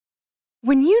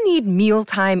When you need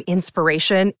mealtime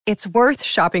inspiration, it's worth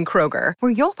shopping Kroger,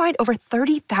 where you'll find over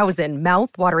 30,000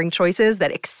 mouth-watering choices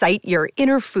that excite your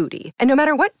inner foodie. And no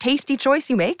matter what tasty choice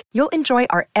you make, you'll enjoy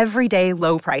our everyday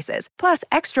low prices, plus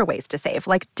extra ways to save,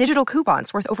 like digital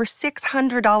coupons worth over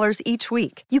 $600 each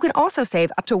week. You can also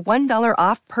save up to $1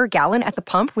 off per gallon at the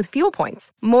pump with fuel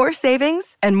points. More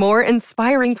savings and more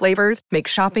inspiring flavors make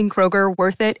shopping Kroger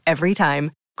worth it every time.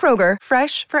 Kroger,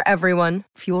 fresh for everyone.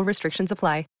 Fuel restrictions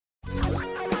apply.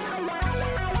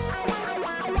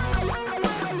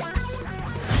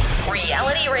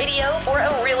 Reality radio for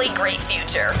a really great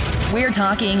future. We're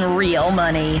talking real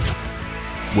money.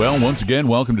 Well, once again,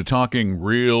 welcome to Talking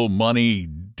Real Money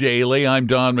Daily. I'm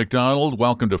Don McDonald.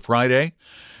 Welcome to Friday.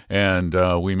 And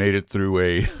we made it through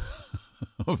a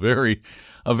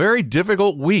very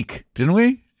difficult week, didn't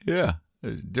we? Yeah.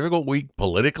 A difficult week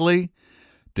politically,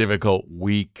 difficult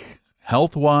week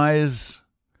health-wise.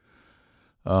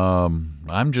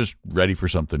 I'm just ready for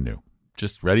something new.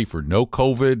 Just ready for no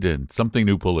COVID and something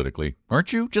new politically.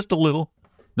 Aren't you? Just a little.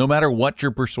 No matter what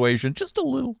your persuasion, just a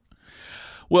little.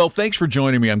 Well, thanks for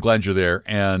joining me. I'm glad you're there.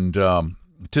 And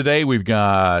today we've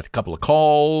got a couple of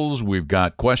calls. We've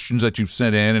got questions that you've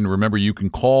sent in. And remember, you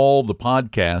can call the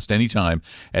podcast anytime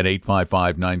at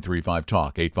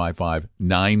 855-935-TALK,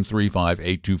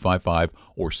 855-935-8255,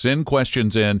 or send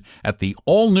questions in at the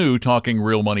all-new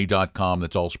TalkingRealMoney.com.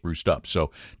 That's all spruced up.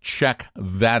 So check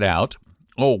that out.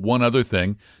 Oh, one other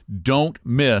thing. Don't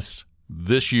miss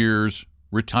this year's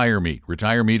Retire Meet,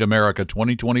 Retire Meet America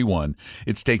 2021.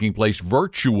 It's taking place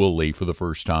virtually for the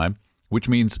first time, which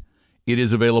means it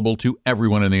is available to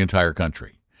everyone in the entire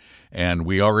country. And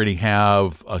we already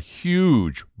have a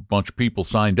huge bunch of people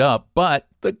signed up, but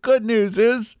the good news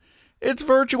is it's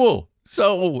virtual.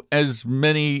 So as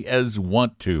many as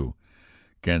want to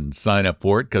can sign up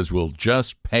for it, because we'll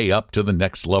just pay up to the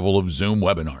next level of Zoom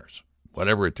webinars.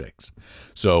 Whatever it takes.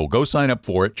 So go sign up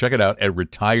for it. Check it out at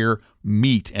Retire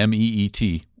Meet,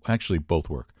 M-E-E-T. Actually, both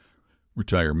work.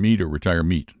 Retire Meet or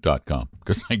retiremeet.com.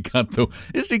 Because I got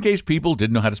just in case people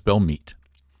didn't know how to spell meat.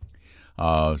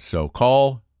 So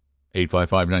call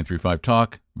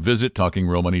 855-935-TALK. Visit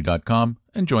TalkingRealMoney.com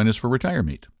and join us for Retire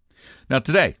Meet. Now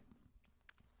today,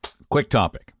 quick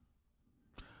topic.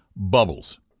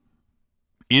 Bubbles.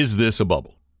 Is this a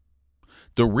bubble?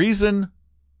 The reason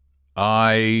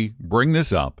I bring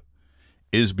this up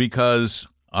is because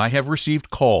I have received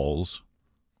calls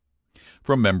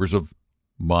from members of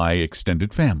my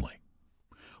extended family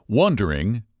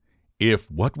wondering if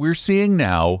what we're seeing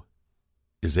now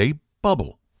is a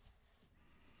bubble.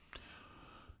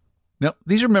 Now,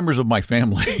 these are members of my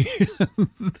family.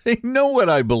 They know what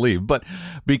I believe, but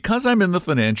because I'm in the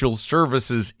financial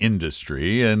services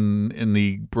industry and in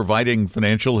the providing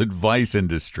financial advice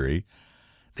industry,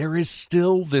 there is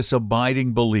still this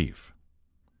abiding belief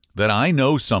that I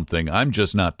know something I'm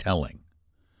just not telling,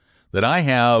 that I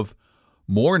have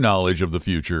more knowledge of the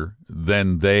future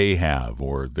than they have,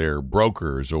 or their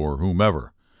brokers, or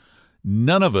whomever.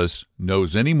 None of us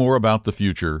knows any more about the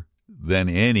future than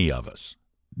any of us.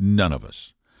 None of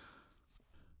us.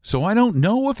 So I don't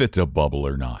know if it's a bubble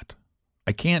or not.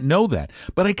 I can't know that,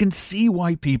 but I can see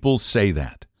why people say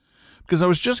that. Because I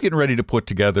was just getting ready to put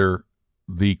together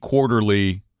the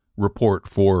quarterly report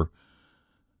for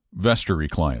Vestory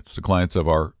clients, the clients of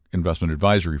our investment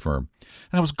advisory firm.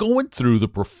 And I was going through the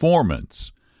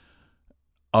performance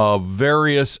of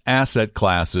various asset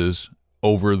classes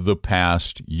over the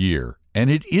past year. And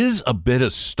it is a bit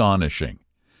astonishing.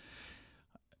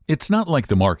 It's not like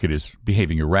the market is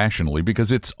behaving irrationally, because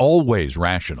it's always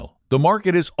rational. The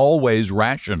market is always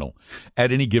rational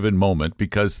at any given moment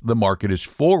because the market is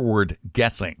forward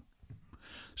guessing.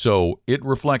 So it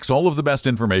reflects all of the best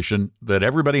information that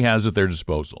everybody has at their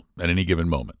disposal at any given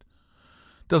moment.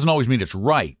 Doesn't always mean it's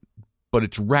right, but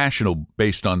it's rational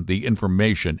based on the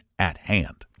information at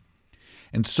hand.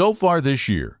 And so far this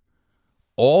year,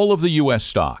 all of the U.S.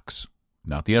 stocks,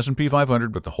 not the S&P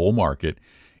 500, but the whole market,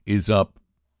 is up,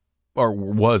 or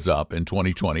was up in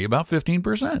 2020, about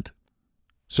 15%.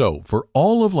 So for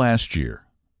all of last year,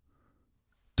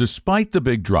 despite the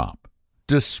big drop,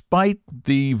 despite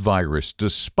the virus,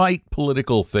 despite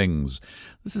political things,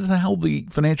 this is how the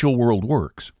financial world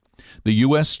works. The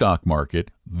U.S. stock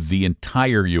market, the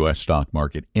entire U.S. stock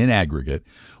market in aggregate,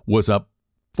 was up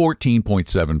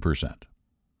 14.7%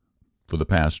 for the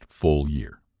past full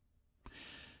year.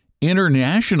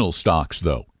 International stocks,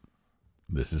 though,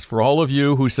 this is for all of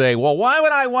you who say, well, why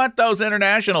would I want those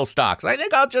international stocks? I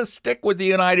think I'll just stick with the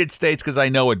United States because I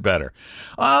know it better.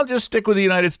 I'll just stick with the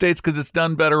United States because it's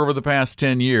done better over the past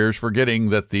 10 years,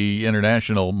 forgetting that the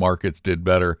international markets did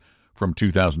better from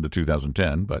 2000 to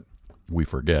 2010, but we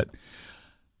forget.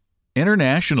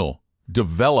 International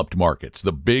developed markets,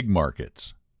 the big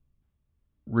markets,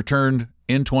 returned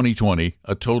in 2020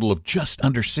 a total of just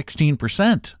under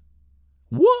 16%.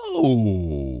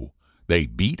 Whoa! They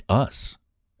beat us,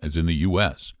 as in the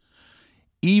U.S.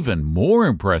 Even more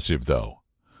impressive, though,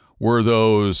 were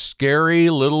those scary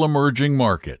little emerging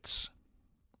markets.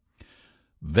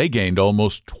 They gained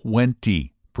almost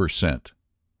 20%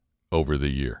 over the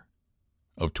year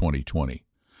of 2020.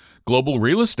 Global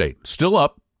real estate still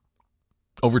up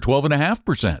over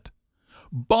 12.5%.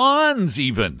 Bonds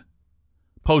even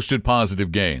posted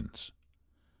positive gains.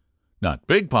 Not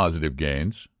big positive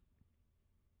gains.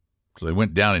 So they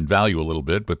went down in value a little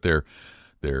bit, but their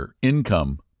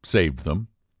income saved them.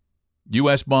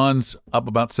 U.S. bonds up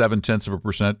about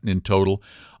 0.7% in total.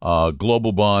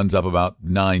 Global bonds up about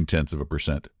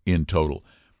 0.9% in total.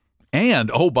 And,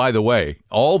 oh, by the way,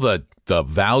 all the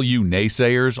value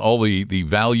naysayers, all the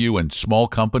value and small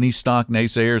company stock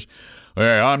naysayers,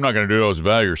 hey, I'm not going to do those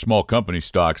value or small company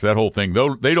stocks. That whole thing,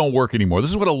 they don't work anymore. This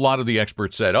is what a lot of the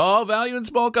experts said. Oh, value and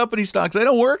small company stocks, they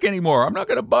don't work anymore. I'm not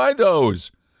going to buy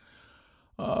those.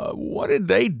 What did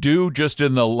they do just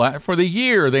for the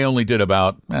year? They only did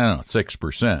about,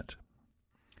 6%.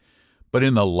 But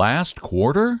in the last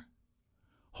quarter,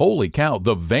 holy cow,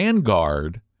 the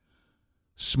Vanguard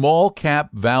small cap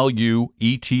value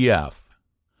ETF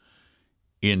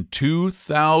in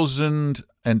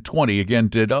 2020, again,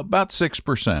 did about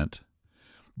 6%.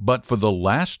 But for the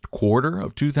last quarter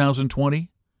of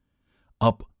 2020,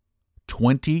 up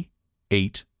 28%.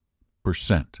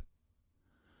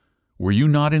 Were you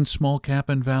not in small cap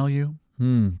and value?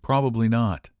 Probably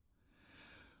not.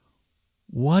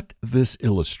 What this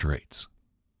illustrates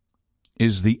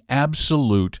is the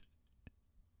absolute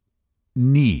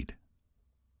need.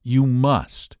 You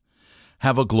must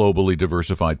have a globally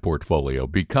diversified portfolio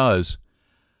because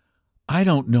I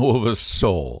don't know of a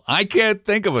soul. I can't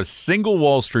think of a single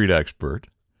Wall Street expert.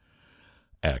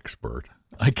 I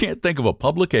can't think of a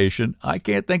publication. I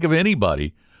can't think of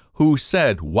anybody who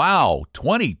said, wow,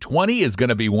 2020 is going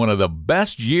to be one of the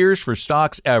best years for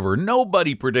stocks ever.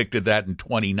 Nobody predicted that in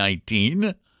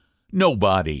 2019.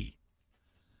 Nobody.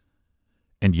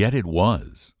 And yet it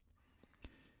was.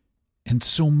 And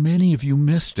so many of you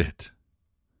missed it.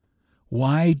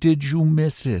 Why did you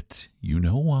miss it? You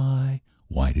know why.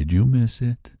 Why did you miss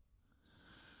it?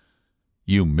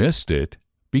 You missed it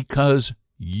because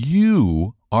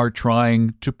you are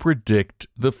trying to predict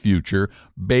the future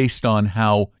based on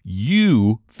how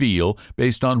you feel,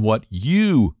 based on what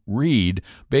you read,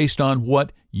 based on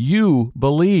what you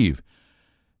believe.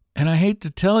 And I hate to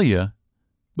tell you,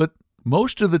 but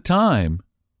most of the time,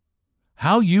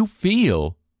 how you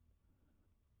feel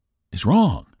is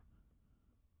wrong.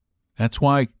 That's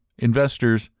why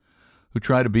investors who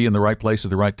try to be in the right place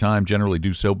at the right time generally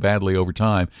do so badly over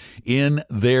time in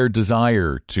their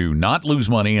desire to not lose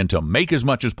money and to make as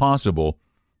much as possible.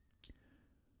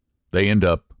 They end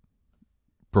up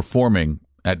performing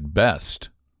at best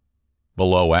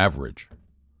below average.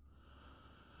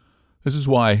 This is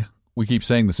why we keep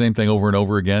saying the same thing over and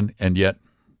over again, and yet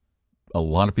a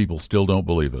lot of people still don't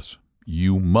believe us.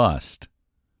 You must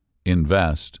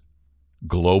invest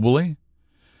globally,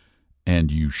 and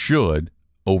you should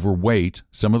overweight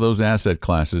some of those asset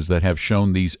classes that have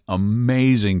shown these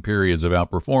amazing periods of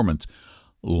outperformance,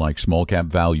 like small cap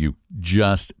value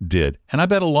just did. And I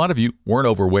bet a lot of you weren't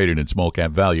overweighted in small cap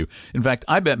value. In fact,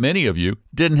 I bet many of you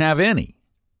didn't have any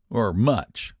or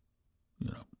much.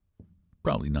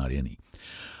 Probably not any.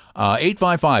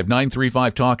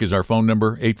 855-935-TALK is our phone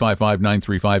number,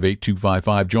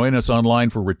 855-935-8255. Join us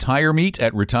online for RetireMeet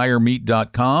at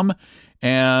retiremeet.com,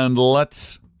 and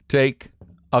let's take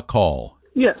a call.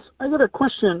 Yes, I got a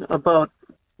question about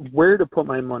where to put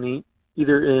my money,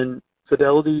 either in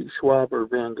Fidelity, Schwab, or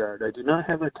Vanguard. I do not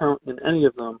have an account in any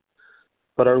of them,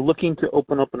 but are looking to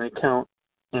open up an account.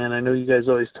 And I know you guys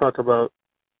always talk about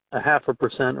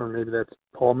 0.5%, or maybe that's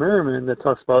Paul Merriman that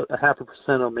talks about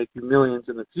 0.5% will make you millions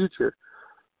in the future.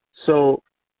 So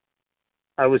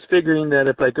I was figuring that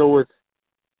if I go with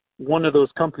one of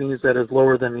those companies that is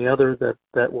lower than the other,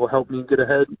 that will help me get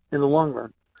ahead in the long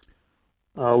run.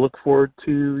 I'll look forward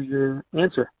to your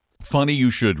answer. Funny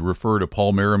you should refer to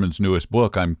Paul Merriman's newest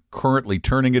book. I'm currently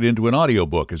turning it into an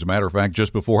audiobook. As a matter of fact,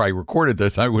 just before I recorded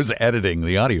this, I was editing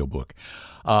the audiobook.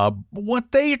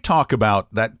 What they talk about,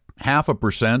 that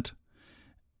 0.5%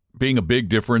 being a big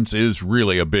difference, is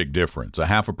really a big difference.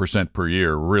 0.5% per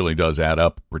year really does add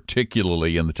up,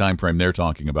 particularly in the time frame they're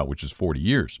talking about, which is 40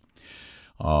 years.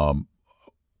 The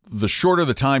shorter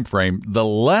the time frame, the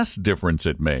less difference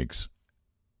it makes.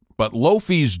 But low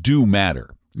fees do matter.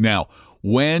 Now,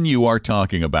 when you are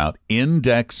talking about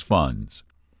index funds,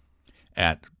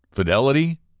 at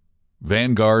Fidelity,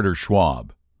 Vanguard, or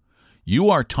Schwab, you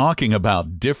are talking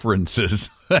about differences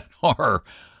that are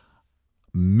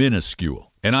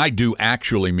minuscule. And I do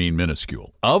actually mean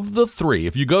minuscule. Of the three,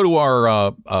 if you go to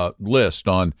our list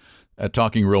at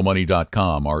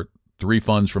talkingrealmoney.com, our 3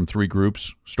 funds from 3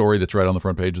 groups story that's right on the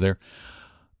front page there,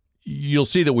 you'll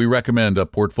see that we recommend a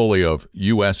portfolio of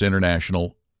U.S.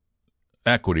 international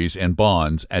equities and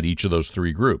bonds at each of those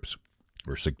 3 groups,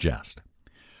 or suggest.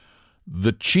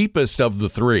 The cheapest of the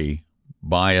 3,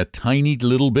 by a tiny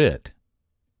little bit,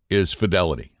 is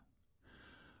Fidelity.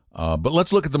 But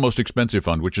let's look at the most expensive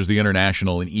fund, which is the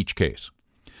International in each case.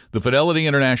 The Fidelity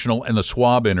International and the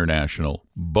Schwab International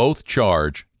both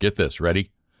charge, get this,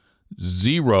 ready?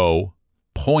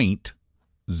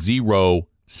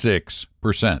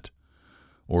 0.06%,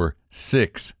 or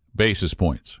 6 basis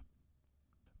points.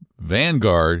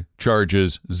 Vanguard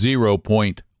charges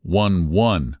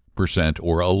 0.11%,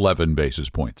 or 11 basis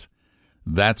points.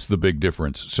 That's the big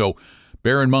difference. So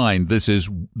bear in mind,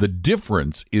 the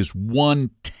difference is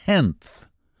 1/10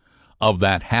 of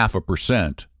that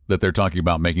 0.5% that they're talking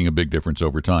about making a big difference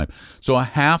over time. So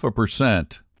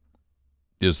 0.5%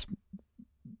 is,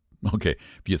 okay,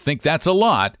 if you think that's a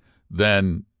lot,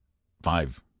 then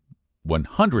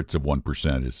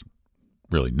 0.05% is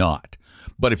really not.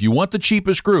 But if you want the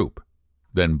cheapest group,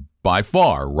 then by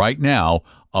far, right now,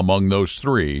 among those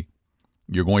 3,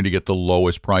 you're going to get the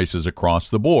lowest prices across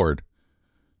the board.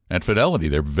 At Fidelity,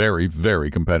 they're very, very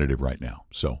competitive right now.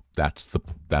 So that's the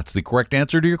correct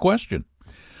answer to your question.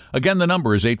 Again, the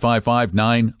number is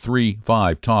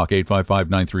 855-935-TALK,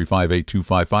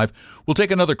 855-935-8255. We'll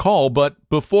take another call, but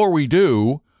before we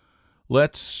do,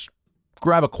 let's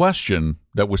grab a question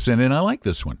that was sent in. I like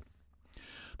this one.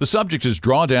 The subject is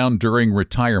drawdown during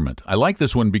retirement. I like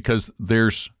this one because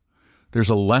there's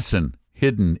a lesson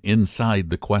hidden inside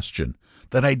the question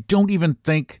that I don't even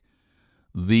think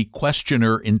the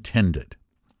questioner intended.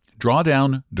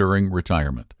 Drawdown during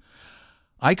retirement.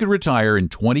 I could retire in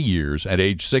 20 years at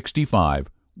age 65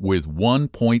 with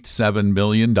 $1.7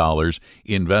 million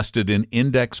invested in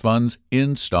index funds,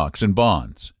 in stocks, and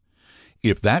bonds.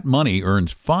 If that money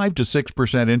earns 5 to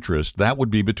 6% interest, that would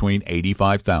be between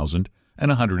 $85,000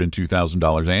 and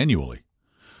 $102,000 annually.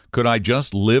 Could I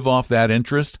just live off that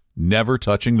interest, never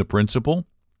touching the principal?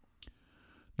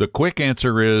 The quick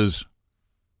answer is,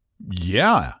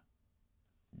 yeah.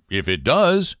 If it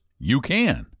does, you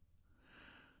can.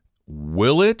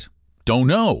 Will it? Don't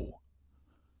know.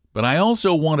 But I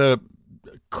also want to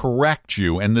correct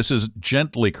you, and this is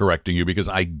gently correcting you because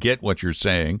I get what you're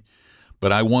saying,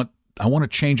 but I want to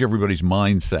change everybody's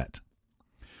mindset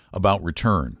about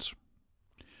returns.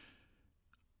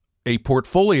 A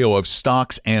portfolio of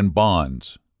stocks and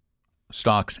bonds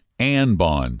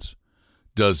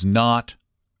does not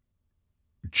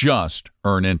just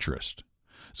earn interest.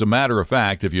 As a matter of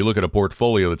fact, if you look at a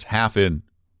portfolio that's half in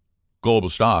global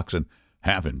stocks and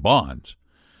half in bonds,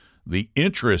 the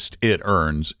interest it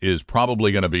earns is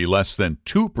probably going to be less than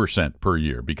 2% per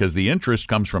year because the interest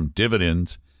comes from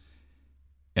dividends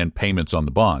and payments on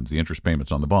the bonds, the interest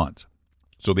payments on the bonds.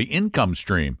 So the income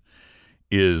stream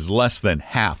is less than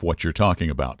half what you're talking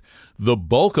about. The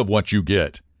bulk of what you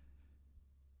get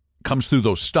comes through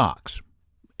those stocks.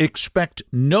 Expect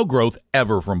no growth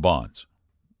ever from bonds.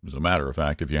 As a matter of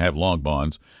fact, if you have long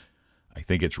bonds, I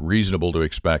think it's reasonable to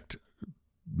expect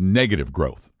negative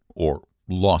growth, or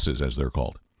losses as they're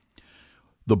called.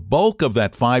 The bulk of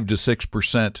that 5 to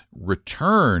 6%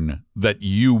 return that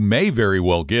you may very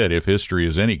well get, if history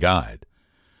is any guide,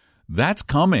 that's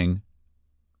coming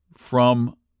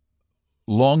from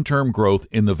long-term growth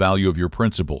in the value of your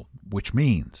principal, which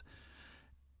means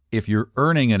if you're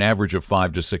earning an average of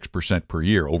 5 to 6% per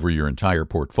year over your entire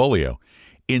portfolio,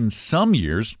 in some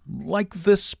years, like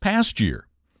this past year,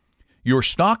 your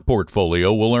stock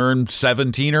portfolio will earn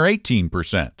 17 or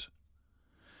 18%.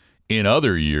 In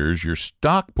other years, your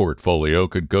stock portfolio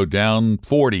could go down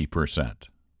 40%.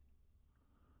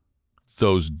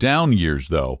 Those down years,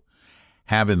 though,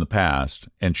 have in the past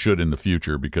and should in the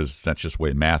future, because that's just the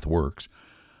way math works,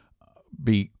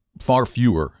 be far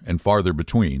fewer and farther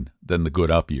between than the good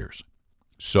up years.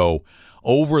 So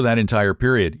over that entire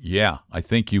period, yeah, I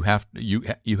think you have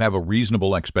a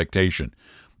reasonable expectation.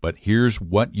 But here's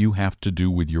what you have to do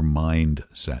with your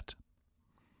mindset.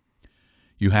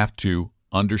 You have to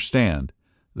understand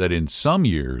that in some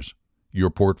years,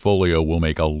 your portfolio will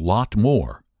make a lot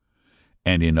more,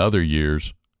 and in other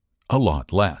years, a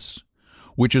lot less,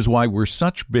 which is why we're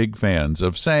such big fans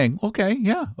of saying, okay,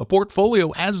 yeah, a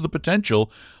portfolio has the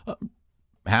potential,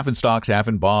 half in stocks, half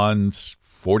in bonds,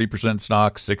 40%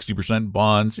 stocks, 60%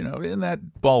 bonds, in that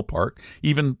ballpark,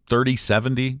 even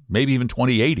 30-70, maybe even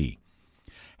 20-80,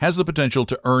 has the potential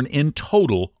to earn in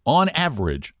total, on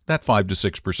average, that 5 to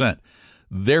 6%.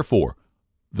 Therefore,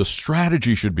 the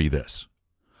strategy should be this.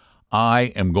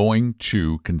 I am going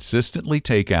to consistently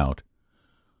take out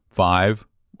 5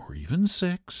 or even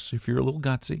 6, if you're a little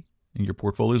gutsy and your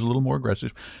portfolio is a little more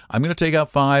aggressive. I'm going to take out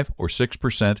 5 or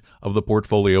 6% of the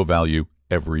portfolio value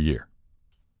every year.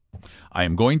 I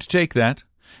am going to take that,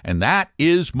 and that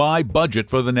is my budget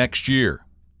for the next year.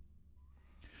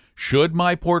 Should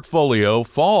my portfolio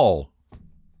fall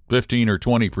 15 or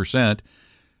 20%,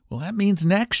 well, that means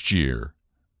next year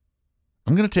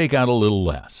I'm going to take out a little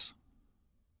less.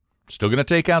 Still going to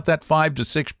take out that 5 to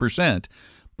 6%,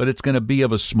 but it's going to be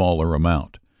of a smaller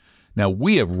amount. Now,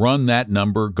 we have run that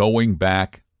number going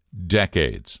back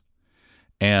decades.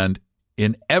 And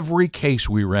in every case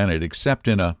we ran it, except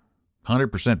in a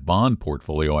 100% bond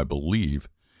portfolio, I believe,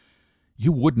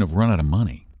 you wouldn't have run out of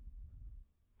money.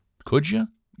 Could you?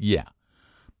 Yeah.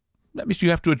 That means you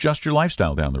have to adjust your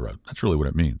lifestyle down the road. That's really what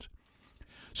it means.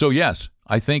 So, yes,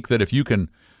 I think that if you can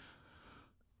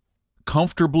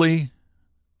comfortably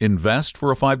invest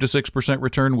for a 5 to 6%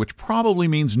 return, which probably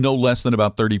means no less than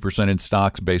about 30% in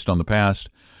stocks based on the past,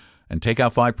 and take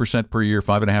out 5% per year,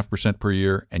 5.5% per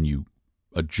year, and you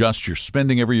adjust your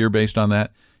spending every year based on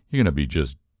that, you're going to be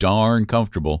just darn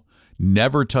comfortable,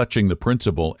 never touching the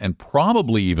principal, and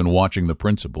probably even watching the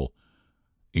principal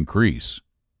increase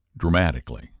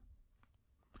dramatically.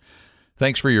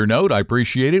 Thanks for your note. I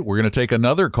appreciate it. We're going to take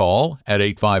another call at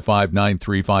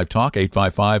 855-935-TALK,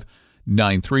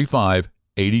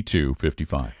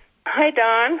 855-935-8255. Hi,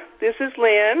 Don. This is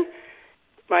Lynn.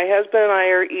 My husband and I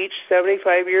are each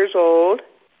 75 years old.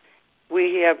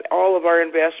 We have all of our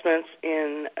investments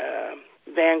in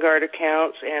Vanguard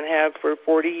accounts and have for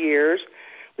 40 years.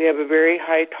 We have a very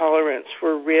high tolerance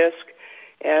for risk,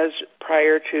 as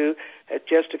prior to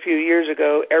just a few years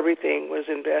ago, everything was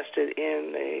invested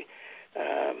in the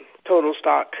total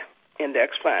stock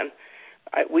index fund.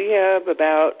 We have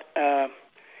about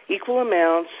equal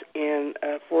amounts in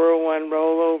a 401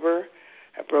 rollover,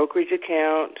 a brokerage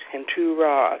account, and 2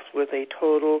 Roths with a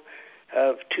total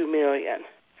of $2 million.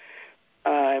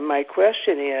 My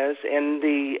question is, and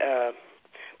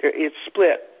it's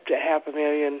split to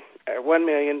 $500,000 or $1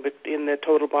 million, but in the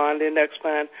total bond index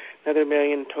fund, another $1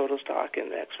 million in total stock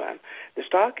index fund. The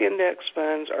stock index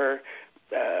funds are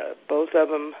both of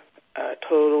them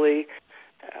totally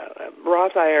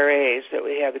Roth IRAs that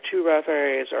we have. The 2 Roth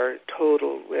IRAs are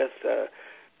total with the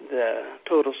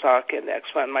total stock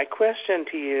index fund. My question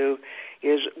to you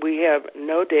is, we have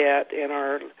no debt,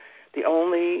 and the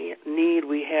only need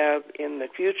we have in the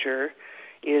future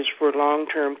is for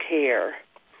long-term care.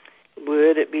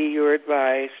 Would it be your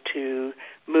advice to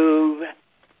move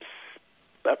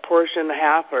a portion,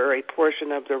 half or a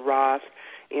portion of the Roth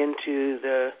into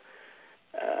the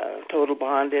total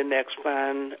bond index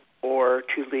fund, or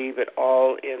to leave it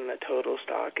all in the total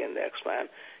stock index fund?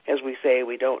 As we say,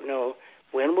 we don't know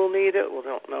when we'll need it. We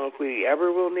don't know if we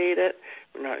ever will need it.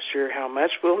 We're not sure how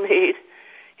much we'll need.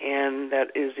 And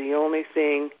that is the only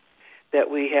thing that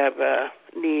we have a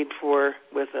need for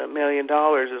with $1 million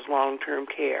is long-term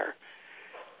care.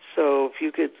 So if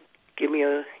you could give me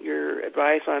your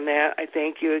advice on that. I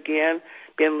thank you again.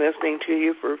 Been listening to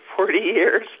you for 40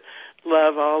 years.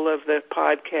 Love all of the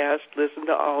podcasts. Listen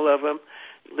to all of them.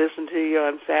 Listen to you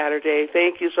on Saturday.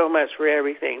 Thank you so much for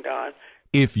everything, Don.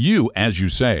 If you, as you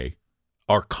say,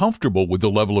 are comfortable with the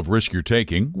level of risk you're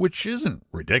taking, which isn't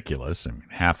ridiculous, I mean,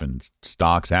 half in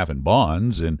stocks, half in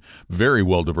bonds, and very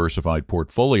well-diversified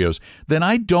portfolios, then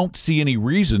I don't see any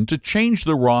reason to change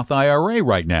the Roth IRA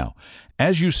right now.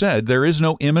 As you said, there is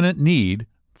no imminent need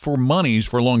for monies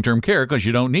for long-term care because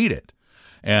you don't need it.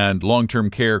 And long-term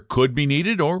care could be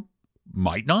needed or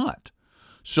might not.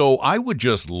 So I would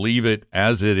just leave it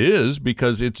as it is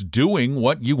because it's doing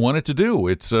what you want it to do.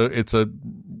 It's a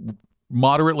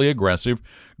moderately aggressive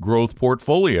growth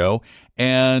portfolio,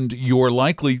 and you're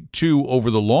likely to,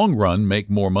 over the long run, make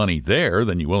more money there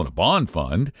than you will in a bond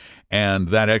fund, and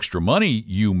that extra money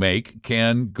you make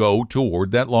can go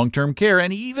toward that long-term care.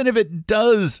 And even if it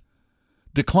does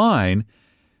decline,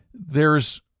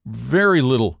 there's very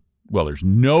little, well, there's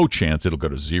no chance it'll go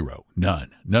to zero.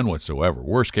 None whatsoever.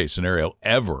 Worst case scenario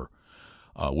ever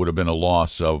would have been a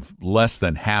loss of less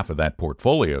than half of that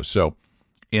portfolio. So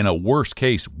in a worst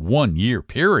case 1 year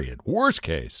period, worst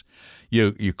case,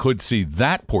 you could see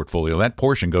that portfolio, that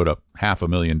portion go to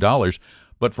 $500,000.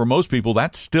 But for most people,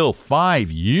 that's still 5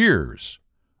 years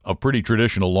of pretty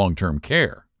traditional long-term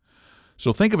care.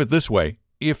 So think of it this way.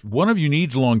 If one of you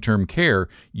needs long-term care,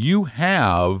 you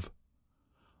have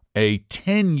A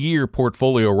 10-year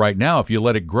portfolio right now, if you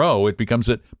let it grow, it becomes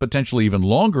a potentially even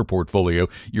longer portfolio.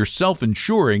 You're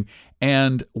self-insuring,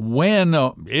 and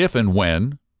if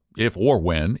or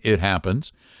when it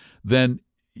happens, then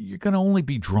you're going to only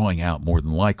be drawing out more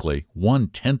than likely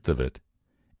 1/10 of it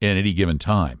in any given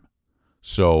time.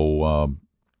 So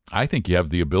I think you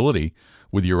have the ability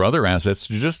with your other assets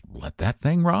to just let that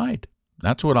thing ride.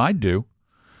 That's what I'd do.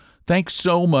 Thanks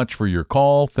so much for your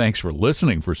call. Thanks for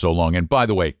listening for so long. And by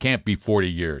the way, it can't be 40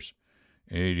 years.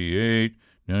 88,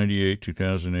 98,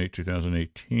 2008,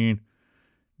 2018.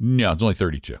 No, it's only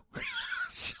 32.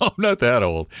 So I'm not that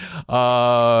old.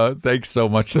 Thanks so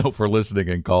much, though, for listening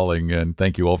and calling. And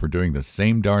thank you all for doing the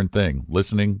same darn thing.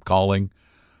 Listening, calling,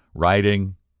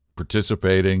 writing,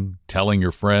 participating, telling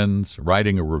your friends,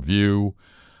 writing a review,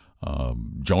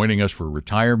 joining us for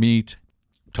Retire Meet,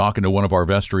 talking to one of our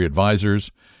Vestory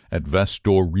advisors at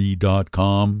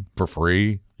vestory.com for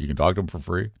free. You can talk to them for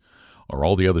free, or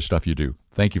all the other stuff you do.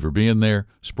 Thank you for being there.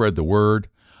 Spread the word.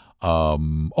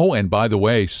 And by the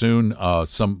way, soon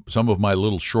some of my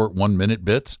little short 1-minute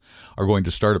bits are going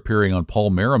to start appearing on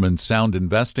Paul Merriman's Sound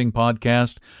Investing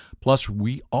podcast. Plus,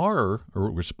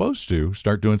 we're supposed to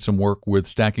start doing some work with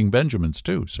Stacking Benjamins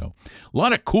too. So a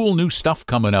lot of cool new stuff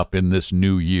coming up in this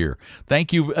new year.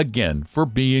 Thank you again for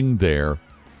being there,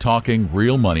 talking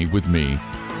real money with me,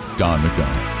 Don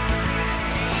McDonough.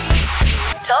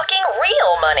 Talking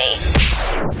Real Money.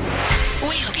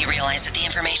 We hope you realize that the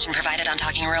information provided on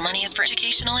Talking Real Money is for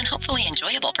educational and hopefully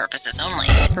enjoyable purposes only.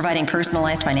 Providing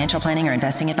personalized financial planning or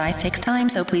investing advice takes time,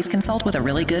 so please consult with a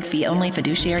really good fee-only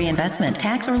fiduciary investment,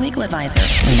 tax, or legal advisor.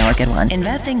 We know a good one.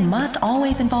 Investing must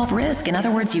always involve risk. In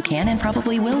other words, you can and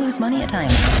probably will lose money at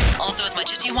times. Also, as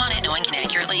much as you want it, no one can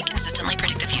accurately and consistently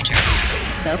predict the future.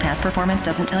 So past performance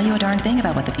doesn't tell you a darn thing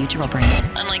about what the future will bring.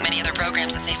 Unlike many other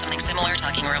programs that say something similar,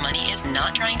 Talking Real Money is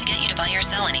not trying to get you to buy or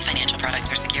sell any financial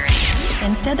products or securities.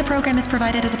 Instead, the program is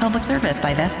provided as a public service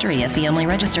by Vestory, a fee-only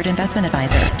registered investment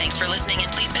advisor. Thanks for listening,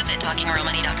 and please visit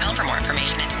talkingrealmoney.com for more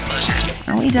information and disclosures.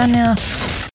 Are we done now?